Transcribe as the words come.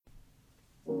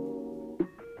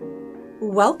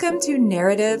Welcome to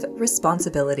Narrative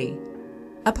Responsibility,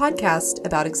 a podcast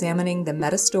about examining the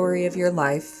meta-story of your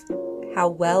life, how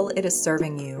well it is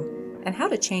serving you, and how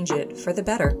to change it for the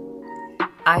better.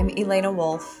 I'm Elena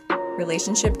Wolf,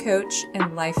 relationship coach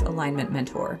and life alignment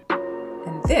mentor,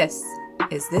 and this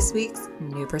is this week's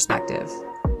New Perspective.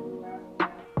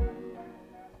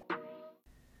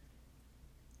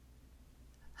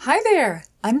 Hi there!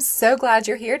 I'm so glad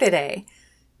you're here today.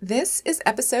 This is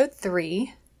episode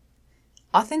 3,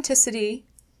 Authenticity,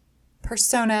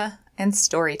 Persona, and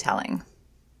Storytelling.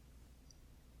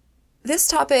 This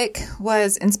topic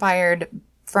was inspired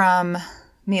from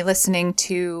me listening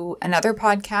to another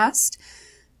podcast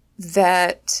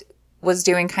that was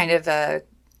doing kind of a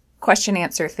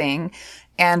question-answer thing.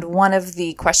 And one of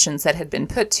the questions that had been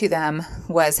put to them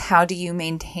was, how do you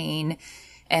maintain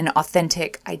an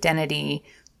authentic identity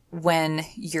when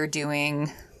you're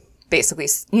doing basically,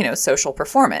 social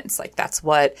performance? Like, that's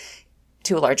what,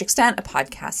 to a large extent, a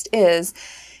podcast is.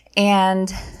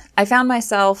 And I found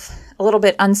myself a little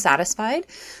bit unsatisfied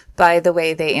by the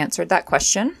way they answered that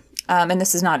question. And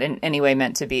this is not in any way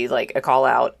meant to be like a call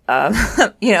out,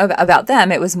 about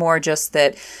them. It was more just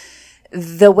that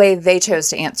the way they chose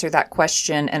to answer that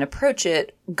question and approach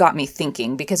it got me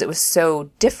thinking, because it was so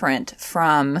different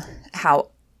from how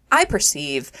I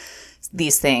perceive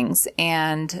these things.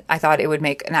 And I thought it would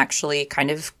make an actually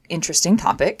kind of interesting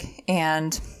topic.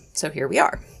 And so here we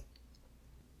are.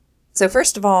 So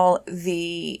first of all,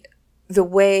 the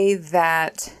way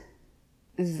that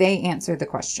they answered the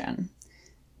question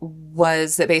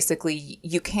was that basically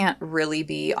you can't really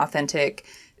be authentic.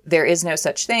 There is no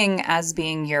such thing as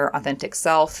being your authentic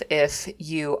self if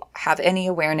you have any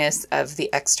awareness of the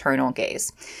external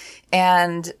gaze.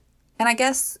 And I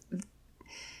guess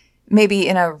maybe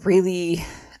in a really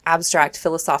abstract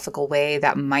philosophical way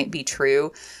that might be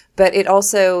true, but it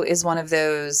also is one of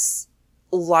those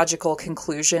logical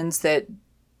conclusions that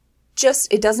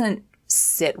it doesn't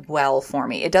sit well for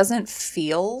me. It doesn't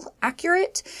feel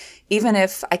accurate, even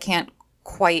if I can't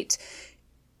quite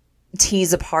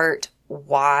tease apart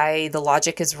why the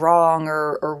logic is wrong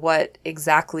or what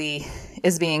exactly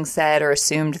is being said or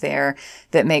assumed there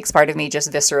that makes part of me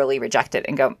just viscerally reject it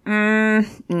and go,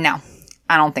 no,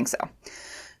 I don't think so.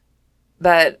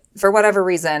 But for whatever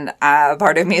reason,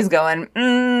 part of me is going,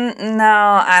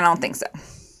 no, I don't think so.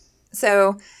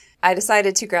 So I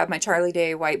decided to grab my Charlie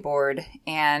Day whiteboard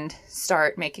and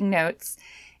start making notes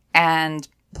and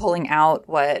pulling out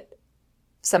what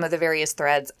some of the various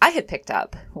threads I had picked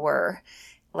up were.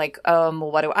 Like,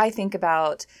 what do I think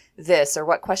about this? Or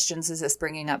what questions is this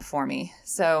bringing up for me?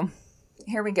 So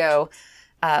here we go.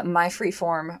 My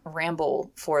freeform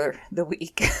ramble for the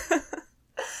week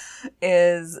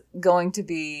is going to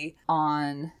be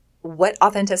on what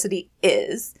authenticity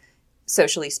is,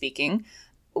 socially speaking,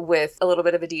 with a little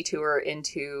bit of a detour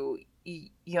into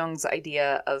Jung's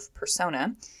idea of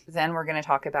persona. Then we're going to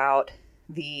talk about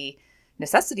the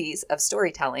necessities of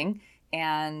storytelling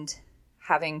and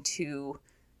having to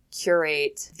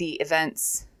curate the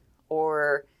events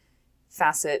or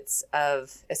facets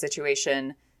of a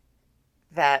situation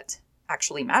that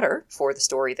actually matter for the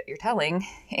story that you're telling,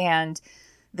 and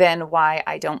then why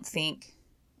I don't think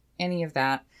any of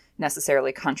that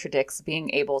necessarily contradicts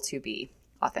being able to be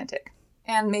authentic.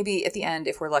 And maybe at the end,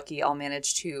 if we're lucky, I'll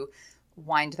manage to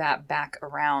wind that back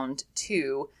around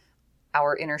to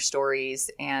our inner stories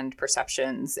and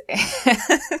perceptions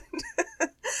and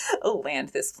land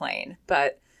this plane.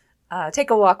 But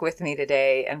take a walk with me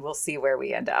today and we'll see where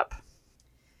we end up.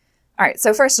 All right,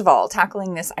 so first of all,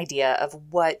 tackling this idea of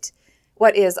what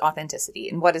is authenticity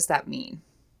and what does that mean?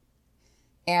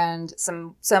 And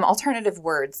some alternative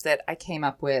words that I came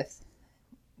up with: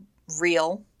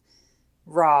 real,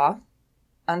 raw,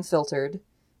 unfiltered,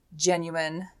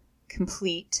 genuine,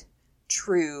 complete,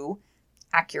 true,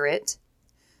 accurate.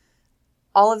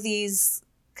 All of these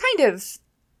kind of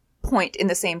point in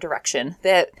the same direction,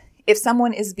 that if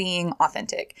someone is being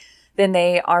authentic, then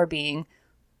they are being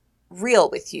real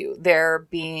with you. They're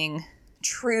being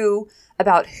true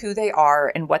about who they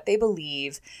are and what they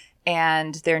believe,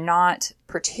 and they're not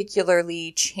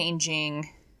particularly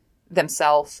changing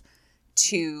themselves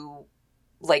to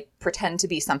pretend to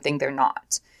be something they're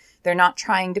not. They're not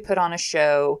trying to put on a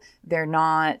show. They're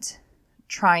not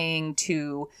trying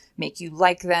to make you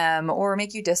like them or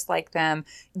make you dislike them.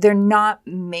 They're not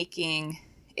making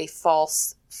a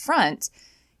false front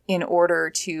in order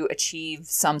to achieve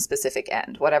some specific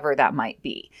end, whatever that might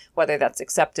be, whether that's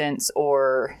acceptance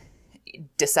or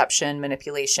deception,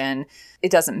 manipulation.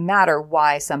 It doesn't matter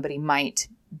why somebody might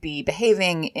be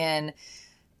behaving in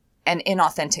an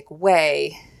inauthentic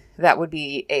way. that would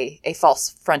be a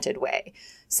false-fronted way,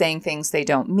 saying things they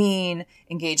don't mean,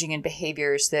 engaging in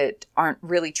behaviors that aren't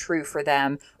really true for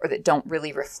them or that don't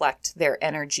really reflect their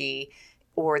energy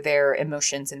or their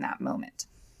emotions in that moment.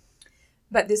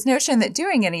 But this notion that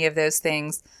doing any of those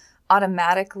things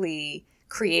automatically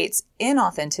creates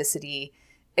inauthenticity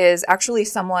is actually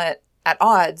somewhat at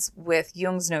odds with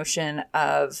Jung's notion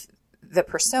of the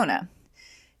persona.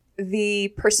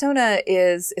 The persona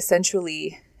is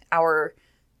essentially our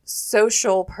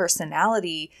social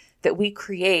personality that we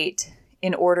create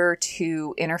in order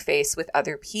to interface with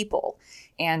other people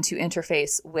and to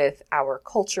interface with our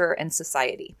culture and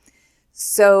society.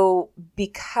 So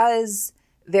because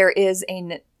there is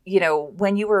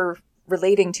when you were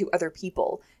relating to other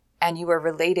people and you are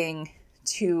relating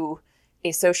to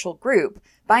a social group,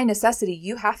 by necessity,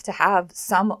 you have to have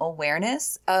some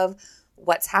awareness of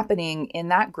what's happening in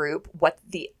that group, what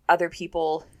the other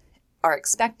people are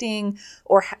expecting,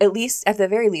 or at the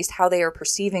very least, how they are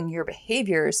perceiving your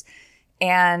behaviors,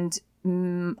 and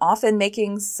often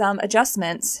making some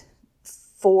adjustments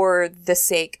for the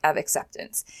sake of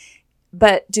acceptance.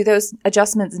 But do those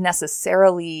adjustments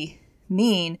necessarily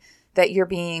mean that you're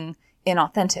being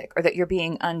inauthentic or that you're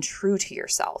being untrue to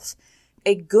yourself?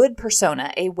 A good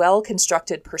persona, a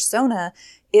well-constructed persona,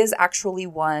 is actually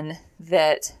one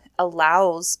that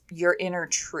allows your inner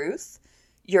truth,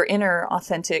 your inner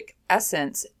authentic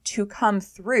essence to come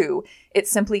through. It's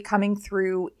simply coming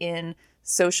through in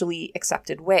socially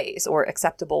accepted ways or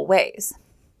acceptable ways.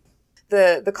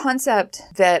 The concept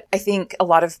that I think a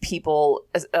lot of people,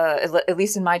 at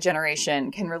least in my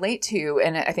generation, can relate to,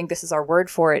 and I think this is our word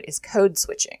for it, is code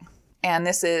switching. And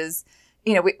this is,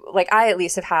 I at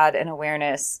least have had an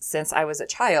awareness since I was a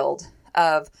child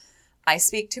of, I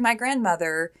speak to my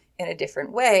grandmother in a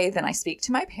different way than I speak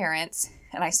to my parents,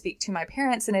 and I speak to my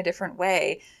parents in a different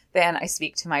way than I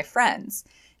speak to my friends.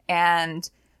 And,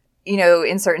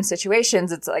 in certain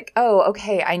situations, it's like, oh,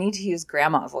 okay, I need to use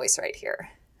grandma voice right here.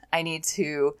 I need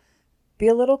to be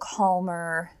a little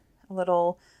calmer, a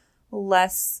little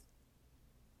less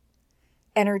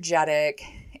energetic,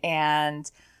 and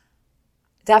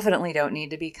definitely don't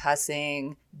need to be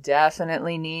cussing,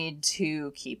 definitely need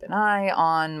to keep an eye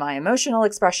on my emotional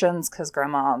expressions because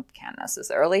grandma can't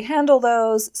necessarily handle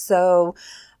those. So,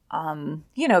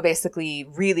 basically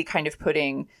really kind of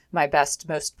putting my best,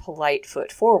 most polite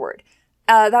foot forward.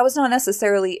 That was not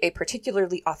necessarily a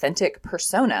particularly authentic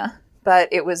persona, but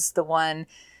it was the one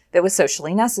that was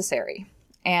socially necessary.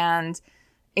 And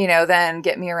then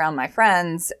get me around my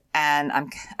friends and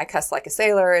I cuss like a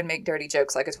sailor and make dirty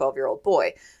jokes like a 12-year-old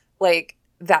boy. Like,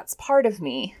 that's part of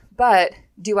me. But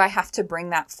do I have to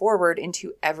bring that forward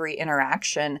into every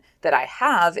interaction that I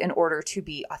have in order to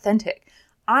be authentic?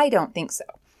 I don't think so.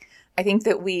 I think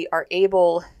that we are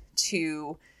able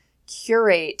to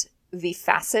curate the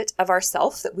facet of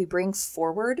ourself that we bring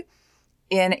forward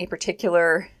in a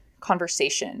particular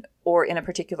conversation or in a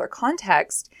particular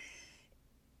context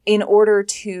in order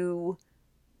to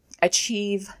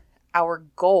achieve our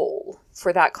goal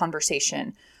for that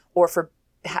conversation or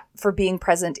for being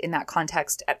present in that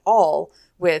context at all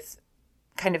with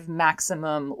kind of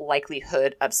maximum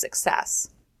likelihood of success.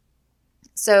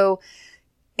 So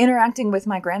interacting with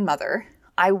my grandmother,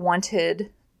 I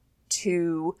wanted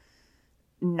to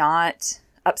not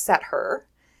upset her,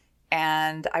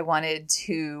 and I wanted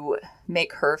to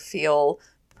make her feel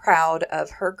proud of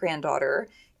her granddaughter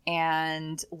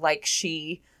and like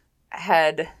she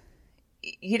had,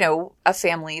 a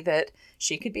family that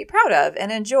she could be proud of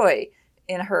and enjoy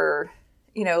in her,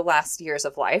 last years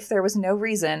of life. There was no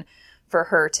reason for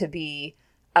her to be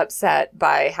upset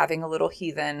by having a little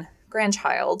heathen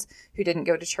grandchild who didn't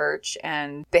go to church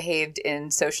and behaved in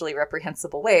socially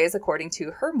reprehensible ways according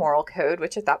to her moral code,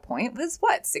 which at that point was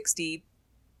 60,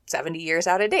 70 years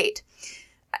out of date.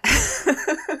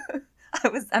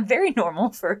 I'm very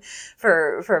normal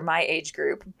for my age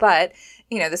group, but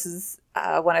this is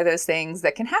one of those things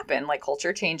that can happen. Like,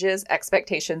 culture changes,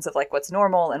 expectations of like what's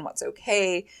normal and what's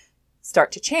okay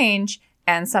start to change,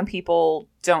 and some people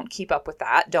don't keep up with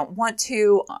that, don't want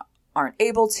to, aren't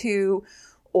able to,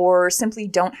 or simply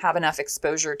don't have enough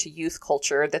exposure to youth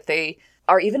culture that they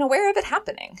are even aware of it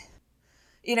happening.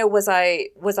 Was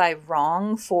I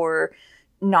wrong for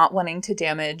not wanting to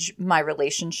damage my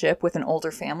relationship with an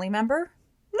older family member?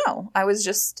 No, I was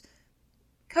just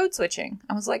code switching.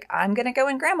 I was like, I'm going to go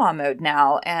in grandma mode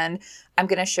now, and I'm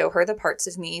going to show her the parts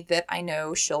of me that I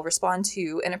know she'll respond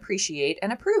to and appreciate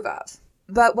and approve of.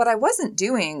 But what I wasn't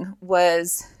doing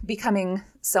was becoming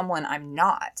someone I'm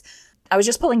not. I was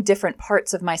just pulling different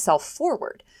parts of myself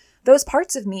forward. Those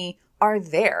parts of me are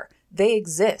there. They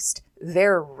exist.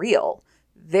 They're real.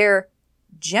 They're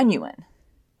genuine?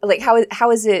 Like,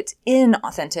 how is it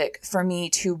inauthentic for me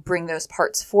to bring those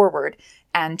parts forward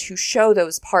and to show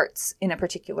those parts in a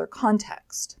particular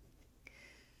context?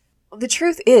 The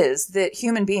truth is that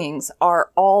human beings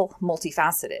are all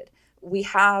multifaceted. We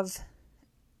have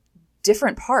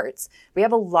different parts. We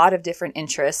have a lot of different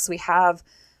interests. We have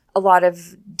a lot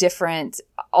of different,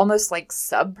 almost like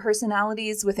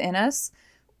sub-personalities within us.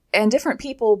 And different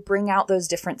people bring out those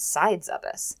different sides of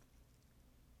us.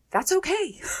 That's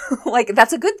okay. Like,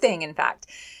 that's a good thing, in fact.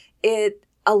 It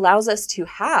allows us to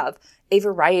have a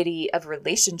variety of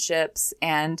relationships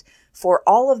and for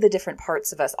all of the different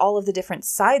parts of us, all of the different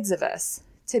sides of us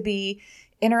to be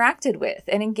interacted with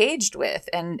and engaged with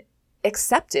and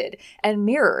accepted and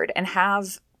mirrored and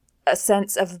have a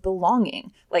sense of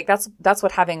belonging. Like, that's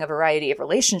what having a variety of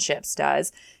relationships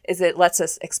does, is it lets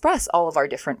us express all of our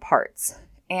different parts.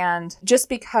 And just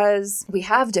because we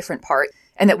have different parts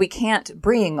and that we can't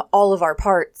bring all of our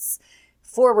parts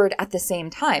forward at the same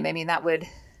time, I mean,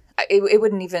 it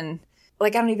wouldn't even,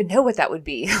 like, I don't even know what that would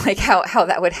be, like how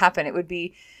that would happen. It would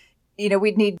be,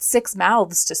 we'd need 6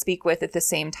 mouths to speak with at the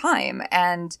same time.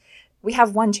 And we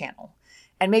have one channel.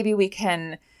 And maybe we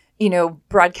can,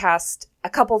 broadcast a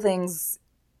couple things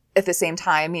at the same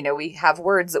time. We have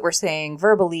words that we're saying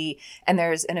verbally and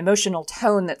there's an emotional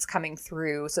tone that's coming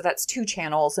through. So that's 2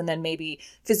 channels. And then maybe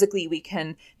physically we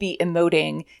can be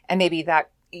emoting and maybe that,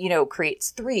 creates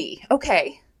 3.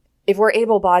 Okay. If we're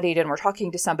able-bodied and we're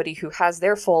talking to somebody who has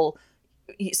their full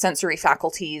sensory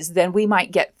faculties, then we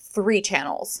might get 3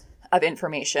 channels of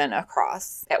information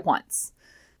across at once.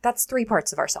 That's 3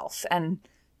 parts of ourself. And,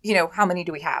 how many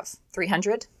do we have?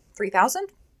 300? 3,000?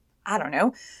 I don't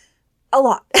know. A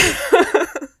lot.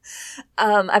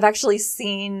 I've actually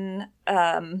seen,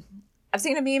 I've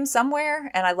seen a meme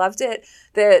somewhere and I loved it,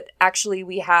 that actually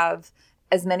we have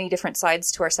as many different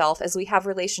sides to ourselves as we have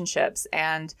relationships,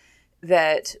 and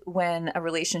that when a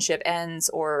relationship ends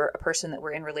or a person that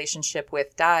we're in relationship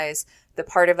with dies, the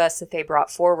part of us that they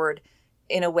brought forward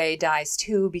in a way dies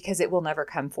too, because it will never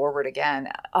come forward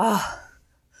again.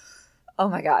 Oh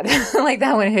my God. Like,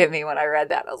 that one hit me when I read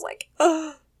that. I was like,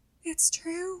 oh, it's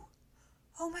true.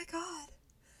 Oh my God.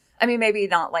 I mean, maybe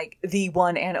not like the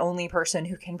one and only person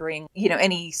who can bring,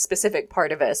 any specific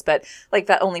part of us, but like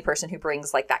that only person who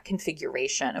brings like that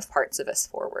configuration of parts of us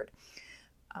forward.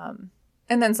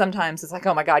 And then sometimes it's like,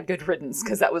 oh my God, good riddance,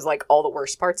 because that was like all the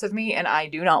worst parts of me. And I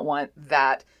do not want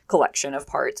that collection of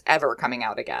parts ever coming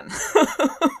out again.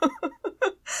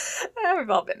 We've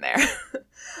all been there.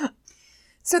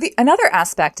 So another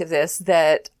aspect of this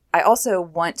that I also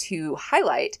want to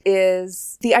highlight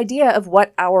is the idea of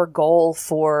what our goal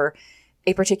for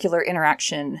a particular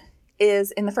interaction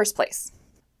is in the first place.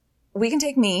 We can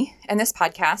take me and this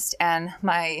podcast and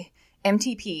my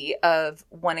MTP of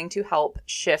wanting to help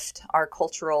shift our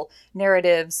cultural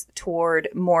narratives toward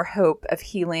more hope of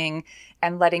healing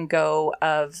and letting go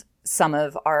of some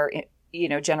of our,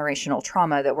 generational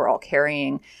trauma that we're all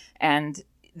carrying and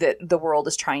that the world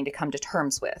is trying to come to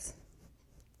terms with.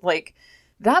 Like,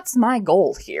 that's my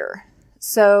goal here.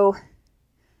 So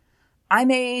I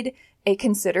made a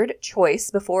considered choice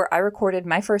before I recorded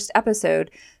my first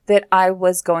episode that I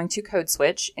was going to code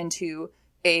switch into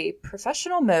a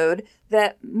professional mode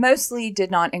that mostly did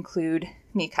not include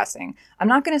me cussing. I'm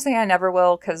not going to say I never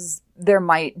will, because there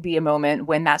might be a moment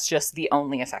when that's just the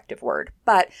only effective word.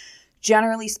 But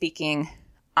generally speaking,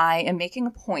 I am making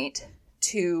a point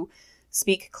to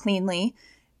speak cleanly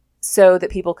so that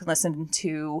people can listen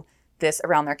to this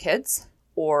around their kids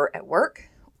or at work.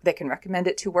 They can recommend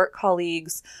it to work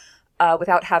colleagues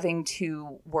without having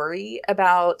to worry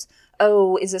about,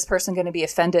 oh, is this person going to be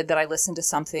offended that I listen to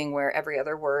something where every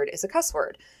other word is a cuss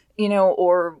word,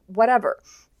 or whatever.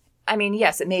 I mean,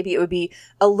 yes, maybe it would be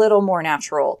a little more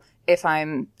natural if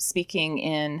I'm speaking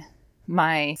in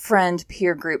my friend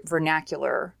peer group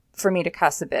vernacular for me to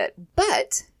cuss a bit,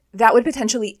 but that would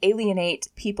potentially alienate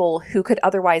people who could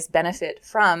otherwise benefit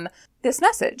from this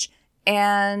message.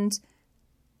 And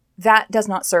that does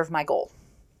not serve my goal.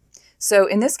 So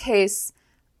in this case,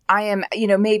 I am,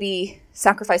 maybe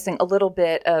sacrificing a little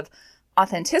bit of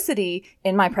authenticity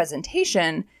in my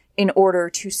presentation in order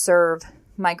to serve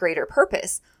my greater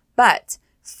purpose. But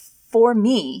for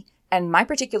me and my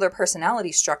particular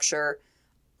personality structure,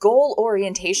 goal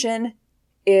orientation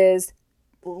is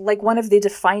like one of the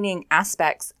defining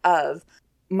aspects of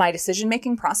my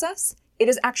decision-making process. It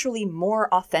is actually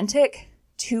more authentic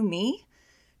to me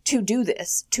to do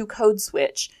this, to code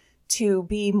switch, to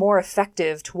be more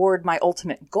effective toward my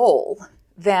ultimate goal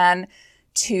than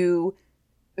to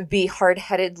be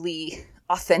hard-headedly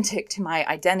authentic to my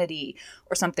identity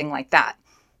or something like that.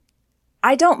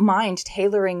 I don't mind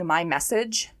tailoring my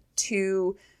message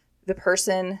to the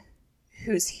person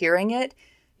who's hearing it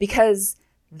because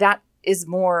that is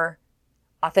more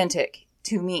authentic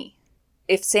to me.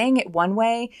 If saying it one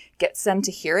way gets them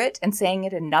to hear it and saying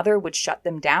it another would shut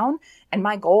them down, and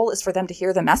my goal is for them to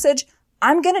hear the message,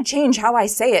 I'm going to change how I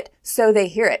say it so they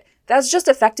hear it. That's just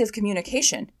effective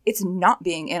communication. It's not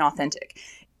being inauthentic.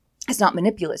 It's not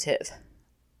manipulative.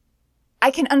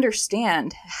 I can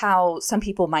understand how some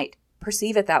people might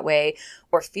perceive it that way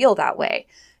or feel that way.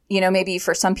 Maybe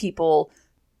for some people,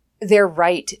 their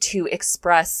right to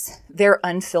express their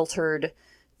unfiltered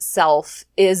self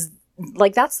is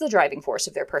like, that's the driving force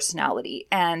of their personality.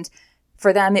 And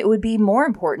for them, it would be more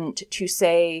important to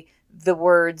say the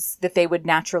words that they would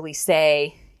naturally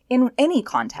say in any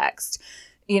context.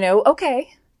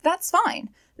 Okay, that's fine.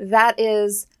 That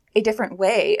is a different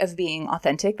way of being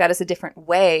authentic. That is a different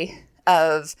way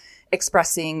of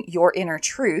expressing your inner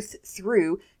truth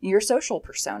through your social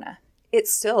persona.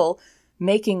 It's still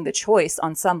making the choice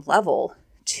on some level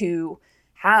to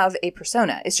have a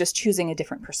persona. It's just choosing a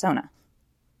different persona.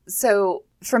 So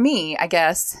for me, I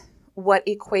guess what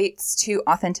equates to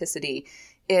authenticity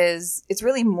is it's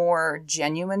really more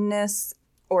genuineness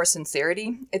or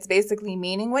sincerity. It's basically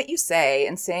meaning what you say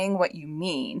and saying what you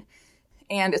mean.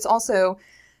 And it's also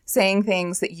saying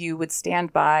things that you would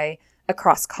stand by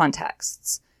across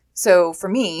contexts. So for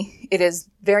me, it is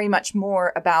very much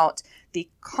more about the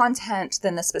content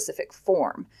than the specific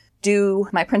form. Do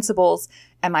my principles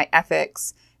and my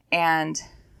ethics and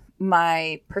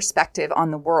my perspective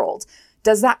on the world,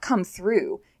 does that come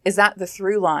through? Is that the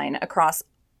through line across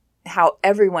how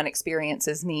everyone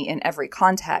experiences me in every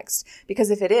context?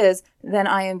 Because if it is, then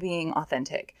I am being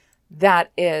authentic.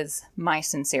 That is my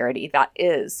sincerity. That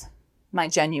is my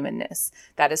genuineness.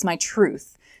 That is my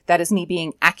truth. That is me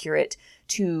being accurate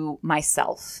to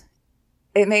myself.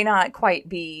 It may not quite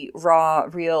be raw,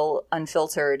 real,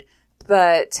 unfiltered,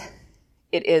 but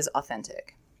it is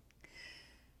authentic.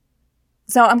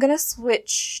 So I'm going to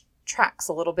switch tracks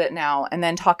a little bit now and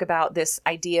then talk about this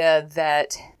idea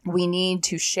that we need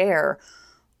to share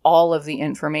all of the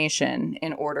information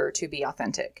in order to be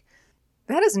authentic.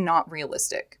 That is not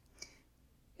realistic.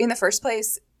 In the first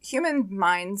place, human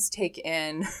minds take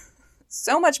in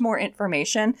so much more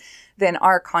information than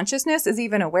our consciousness is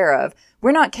even aware of.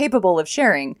 We're not capable of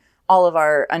sharing all of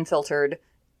our unfiltered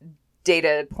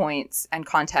data points and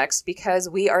context because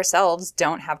we ourselves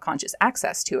don't have conscious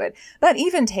access to it. But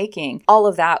even taking all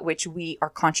of that which we are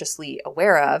consciously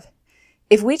aware of,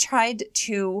 if we tried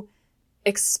to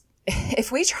express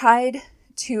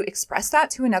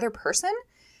that to another person,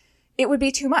 it would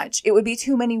be too much. It would be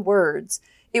too many words.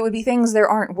 It would be things there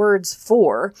aren't words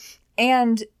for.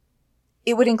 And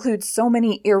it would include so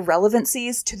many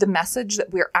irrelevancies to the message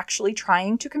that we're actually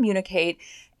trying to communicate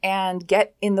and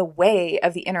get in the way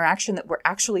of the interaction that we're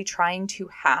actually trying to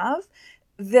have,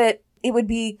 that it would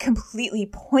be completely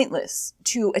pointless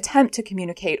to attempt to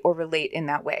communicate or relate in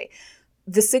that way.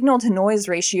 The signal to noise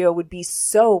ratio would be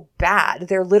so bad,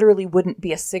 there literally wouldn't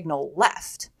be a signal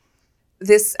left.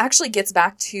 This actually gets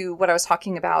back to what I was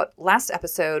talking about last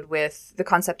episode with the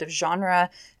concept of genre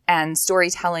and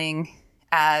storytelling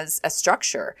as a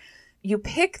structure. You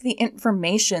pick the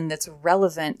information that's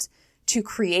relevant to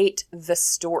create the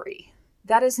story.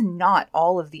 That is not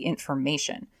all of the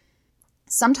information.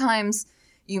 Sometimes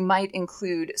you might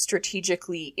include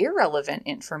strategically irrelevant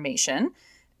information.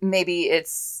 Maybe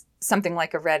it's something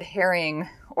like a red herring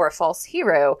or a false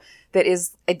hero that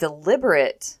is a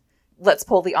deliberate, let's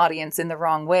pull the audience in the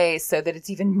wrong way so that it's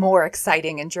even more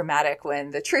exciting and dramatic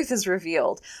when the truth is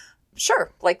revealed.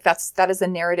 Sure, that is a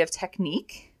narrative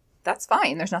technique. That's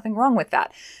fine. There's nothing wrong with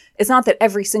that. It's not that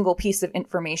every single piece of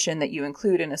information that you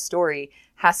include in a story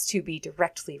has to be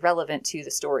directly relevant to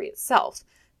the story itself.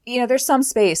 There's some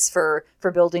space for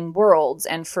building worlds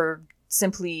and for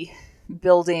simply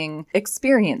building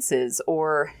experiences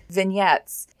or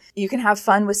vignettes. You can have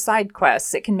fun with side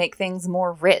quests. It can make things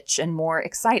more rich and more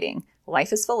exciting.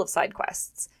 Life is full of side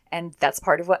quests, and that's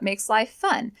part of what makes life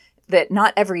fun. That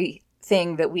not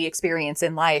everything that we experience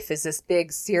in life is this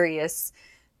big, serious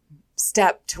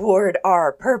step toward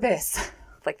our purpose.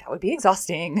 That would be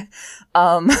exhausting.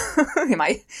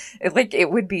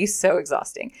 It would be so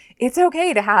exhausting. It's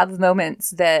okay to have moments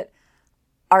that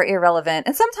are irrelevant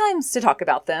and sometimes to talk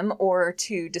about them or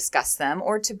to discuss them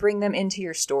or to bring them into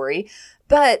your story.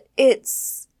 But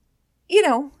it's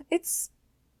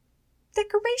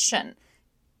decoration.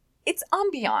 It's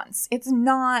ambiance. It's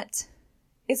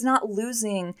not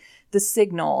losing the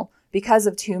signal because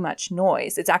of too much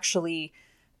noise. It's actually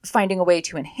finding a way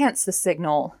to enhance the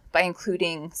signal by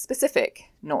including specific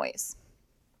noise.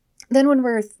 then when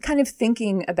we're kind of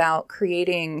thinking about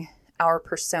creating our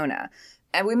persona,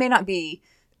 and we may not be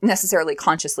necessarily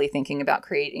consciously thinking about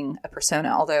creating a persona,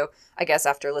 although I guess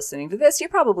after listening to this, you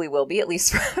probably will be, at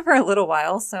least for a little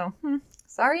while. So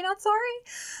sorry, not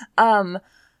sorry.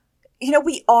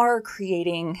 We are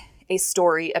creating a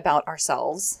story about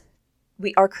ourselves.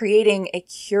 We are creating a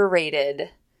curated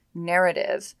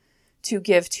narrative to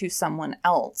give to someone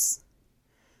else,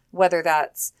 whether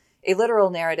that's a literal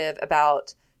narrative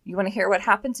about, you want to hear what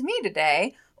happened to me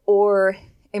today, or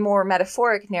a more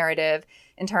metaphoric narrative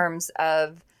in terms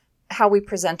of how we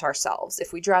present ourselves.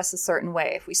 If we dress a certain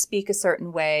way, if we speak a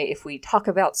certain way, if we talk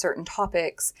about certain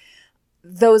topics,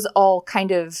 those all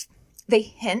kind of, they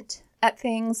hint at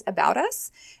things about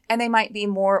us, and they might be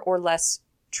more or less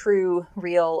true,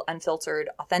 real, unfiltered,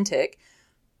 authentic.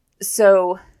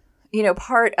 So,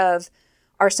 part of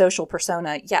our social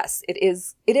persona, yes, it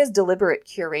is deliberate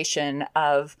curation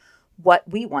of what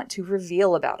we want to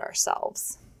reveal about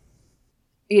ourselves.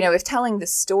 If telling the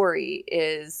story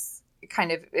is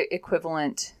kind of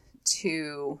equivalent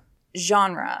to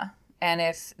genre, and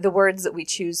if the words that we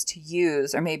choose to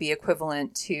use are maybe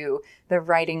equivalent to the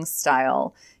writing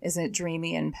style, is it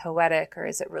dreamy and poetic, or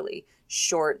is it really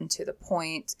short and to the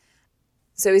point?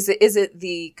 So is it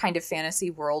the kind of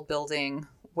fantasy world building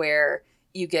where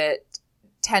you get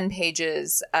 10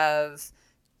 pages of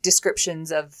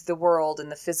descriptions of the world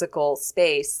and the physical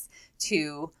space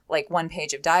to like 1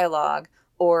 page of dialogue?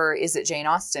 Or is it Jane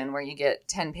Austen where you get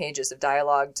 10 pages of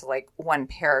dialogue to like 1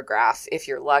 paragraph, if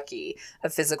you're lucky,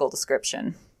 of physical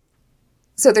description?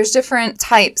 So there's different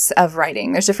types of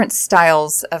writing. There's different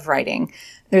styles of writing.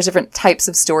 There's different types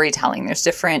of storytelling. There's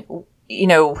different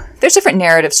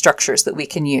narrative structures that we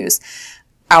can use.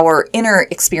 Our inner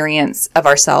experience of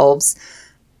ourselves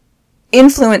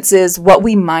influences what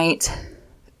we might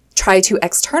try to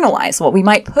externalize, what we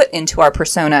might put into our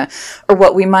persona, or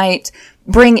what we might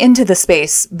bring into the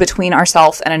space between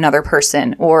ourselves and another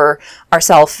person, or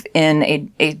ourselves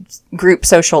in a group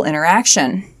social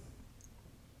interaction.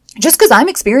 Just because I'm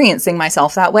experiencing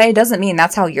myself that way doesn't mean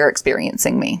that's how you're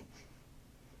experiencing me.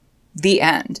 The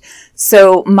end.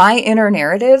 So my inner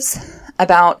narratives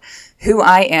about who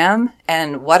I am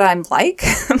and what I'm like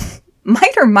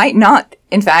might or might not,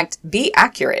 in fact, be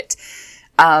accurate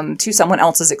to someone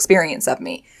else's experience of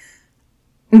me.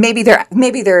 Maybe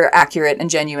they're accurate and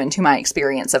genuine to my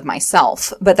experience of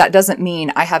myself, but that doesn't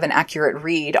mean I have an accurate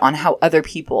read on how other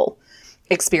people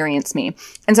experience me.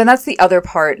 And so that's the other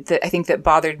part that I think that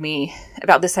bothered me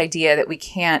about this idea that we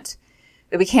can't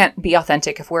be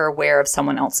authentic if we're aware of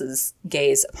someone else's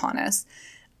gaze upon us.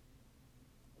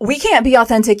 We can't be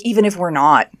authentic even if we're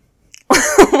not.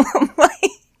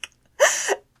 Like,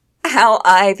 how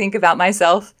I think about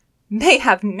myself may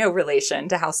have no relation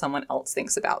to how someone else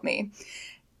thinks about me.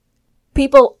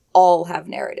 People all have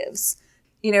narratives.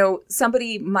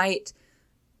 Somebody might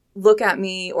look at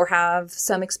me or have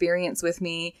some experience with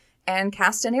me and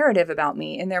cast a narrative about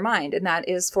me in their mind, and that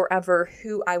is forever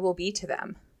who I will be to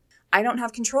them. I don't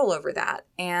have control over that,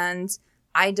 and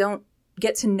I don't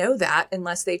get to know that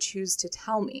unless they choose to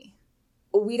tell me.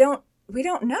 We don't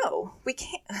know. We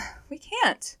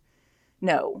can't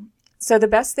know. So the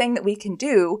best thing that we can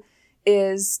do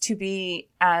is to be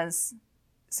as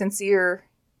sincere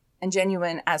and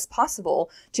genuine as possible,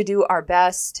 to do our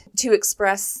best to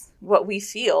express what we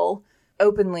feel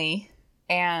openly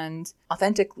and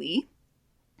authentically,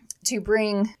 to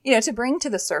bring to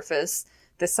the surface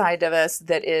the side of us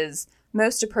that is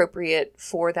most appropriate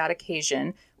for that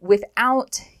occasion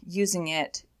without using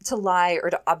it to lie or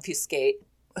to obfuscate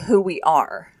who we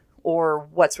are or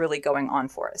what's really going on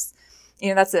for us.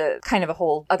 That's a kind of a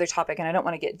whole other topic, and I don't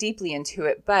want to get deeply into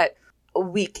it, but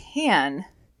we can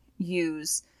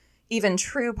use even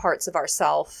true parts of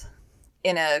ourselves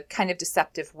in a kind of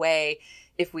deceptive way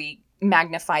if we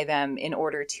magnify them in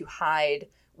order to hide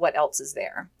what else is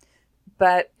there.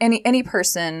 But any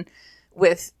person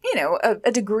with,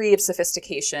 a degree of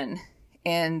sophistication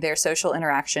in their social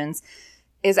interactions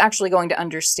is actually going to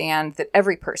understand that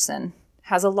every person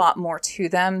has a lot more to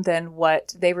them than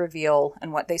what they reveal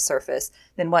and what they surface,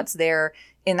 than what's there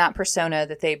in that persona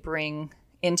that they bring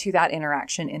into that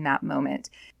interaction in that moment.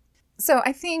 So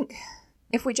I think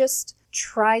if we just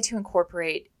try to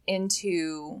incorporate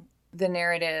into the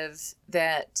narrative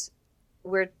that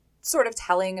we're sort of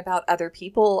telling about other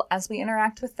people as we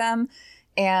interact with them,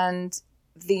 and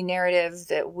the narrative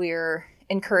that we're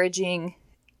encouraging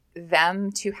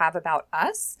them to have about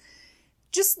us,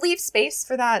 just leave space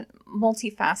for that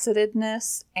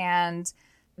multifacetedness and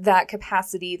that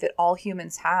capacity that all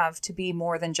humans have to be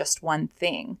more than just one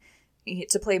thing,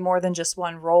 to play more than just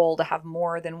one role, to have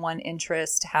more than one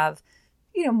interest, to have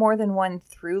more than one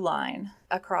through line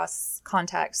across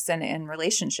contexts and in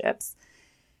relationships.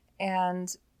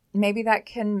 And maybe that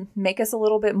can make us a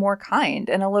little bit more kind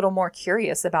and a little more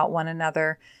curious about one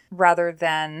another rather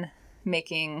than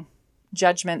making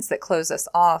judgments that close us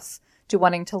off to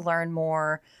wanting to learn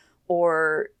more,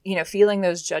 or, feeling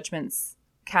those judgments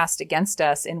cast against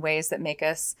us in ways that make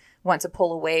us want to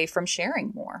pull away from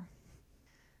sharing more.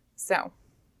 So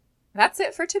that's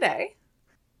it for today.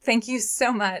 Thank you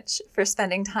so much for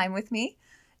spending time with me.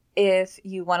 If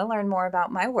you want to learn more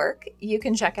about my work, you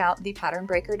can check out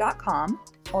thepatternbreaker.com,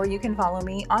 or you can follow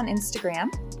me on Instagram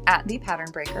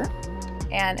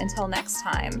 @thepatternbreaker. And until next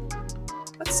time,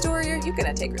 what story are you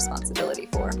going to take responsibility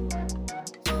for?